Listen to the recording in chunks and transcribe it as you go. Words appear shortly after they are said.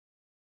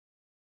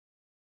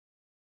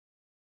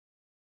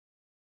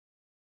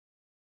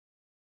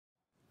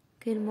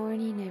Good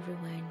morning,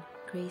 everyone.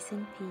 Grace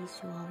and peace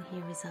to all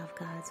hearers of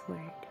God's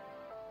Word.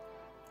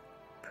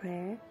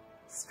 Prayer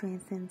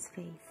strengthens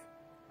faith.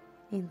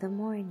 In the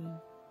morning,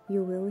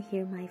 you will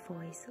hear my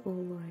voice, O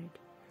Lord.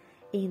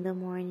 In the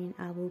morning,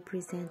 I will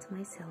present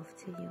myself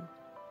to you,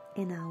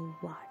 and I'll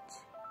watch.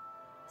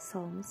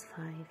 Psalms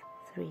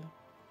 5:3.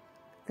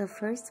 The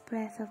first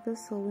breath of the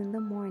soul in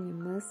the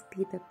morning must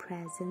be the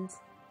presence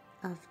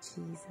of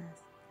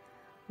Jesus.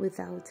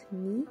 Without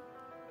me,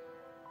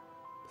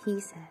 he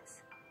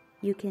says,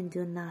 you can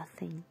do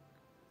nothing.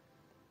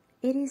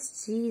 It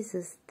is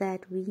Jesus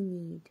that we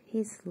need,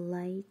 His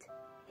light,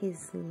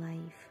 His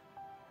life.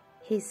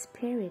 His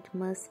Spirit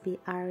must be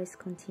ours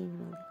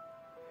continually.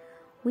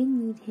 We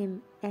need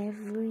Him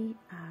every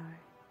hour,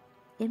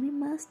 and we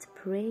must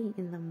pray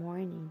in the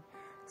morning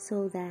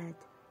so that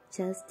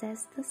just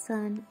as the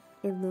sun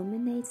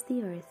illuminates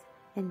the earth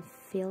and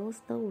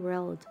fills the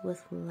world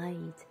with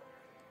light,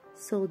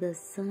 so the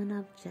Sun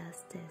of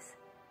Justice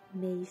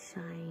may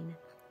shine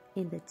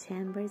in the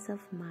chambers of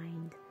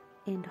mind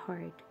and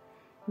heart,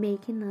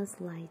 making us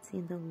lights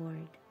in the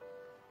Lord.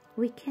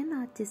 We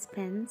cannot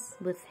dispense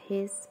with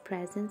His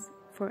presence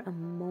for a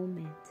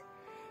moment.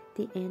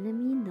 The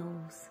enemy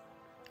knows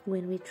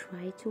when we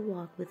try to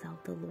walk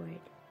without the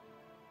Lord.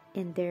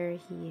 And there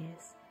He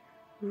is,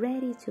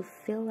 ready to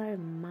fill our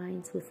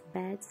minds with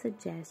bad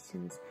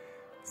suggestions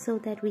so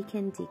that we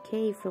can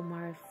decay from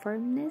our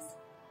firmness.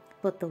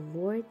 But the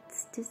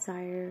Lord's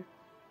desire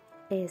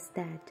is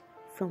that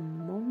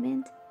from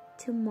moment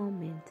to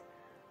moment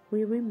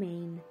we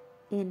remain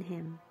in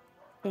Him,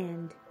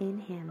 and in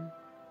Him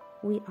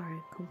we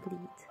are complete.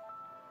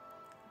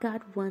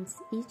 God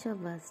wants each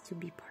of us to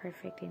be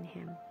perfect in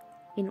Him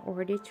in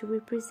order to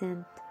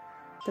represent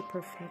the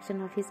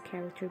perfection of His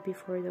character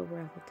before the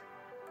world.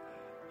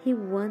 He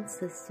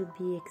wants us to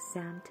be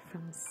exempt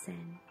from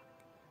sin,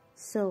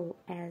 so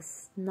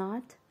as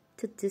not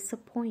to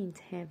disappoint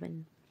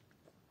heaven,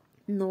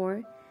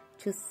 nor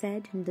to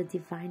sadden the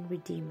divine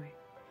Redeemer.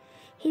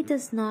 He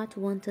does not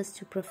want us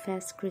to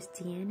profess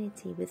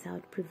Christianity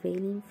without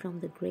prevailing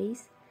from the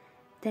grace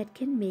that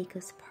can make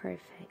us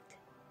perfect,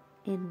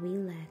 and we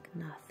lack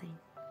nothing.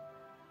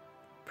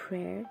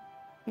 Prayer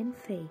and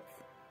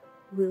faith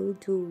will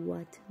do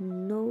what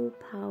no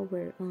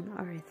power on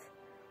earth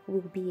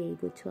will be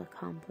able to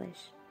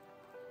accomplish.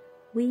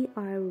 We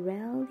are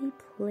rarely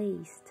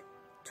placed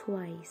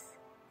twice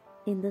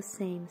in the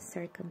same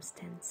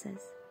circumstances.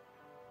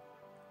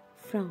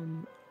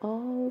 From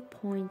all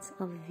points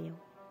of view,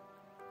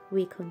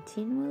 we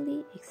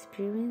continually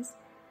experience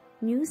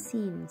new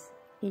scenes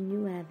and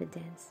new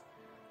evidence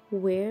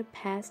where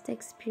past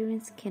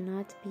experience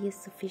cannot be a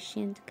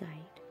sufficient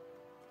guide.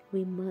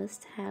 We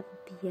must have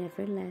the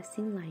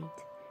everlasting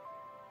light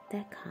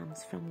that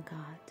comes from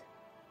God.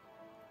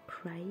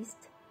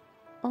 Christ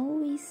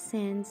always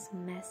sends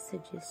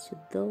messages to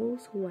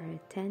those who are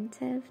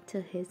attentive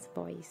to His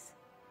voice.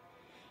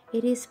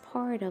 It is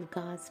part of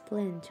God's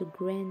plan to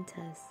grant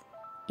us,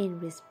 in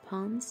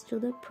response to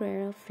the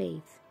prayer of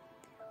faith,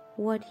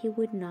 what He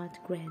would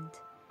not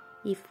grant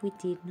if we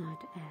did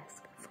not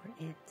ask for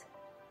it.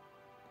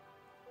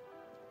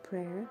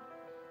 Prayer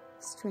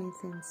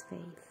strengthens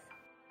faith.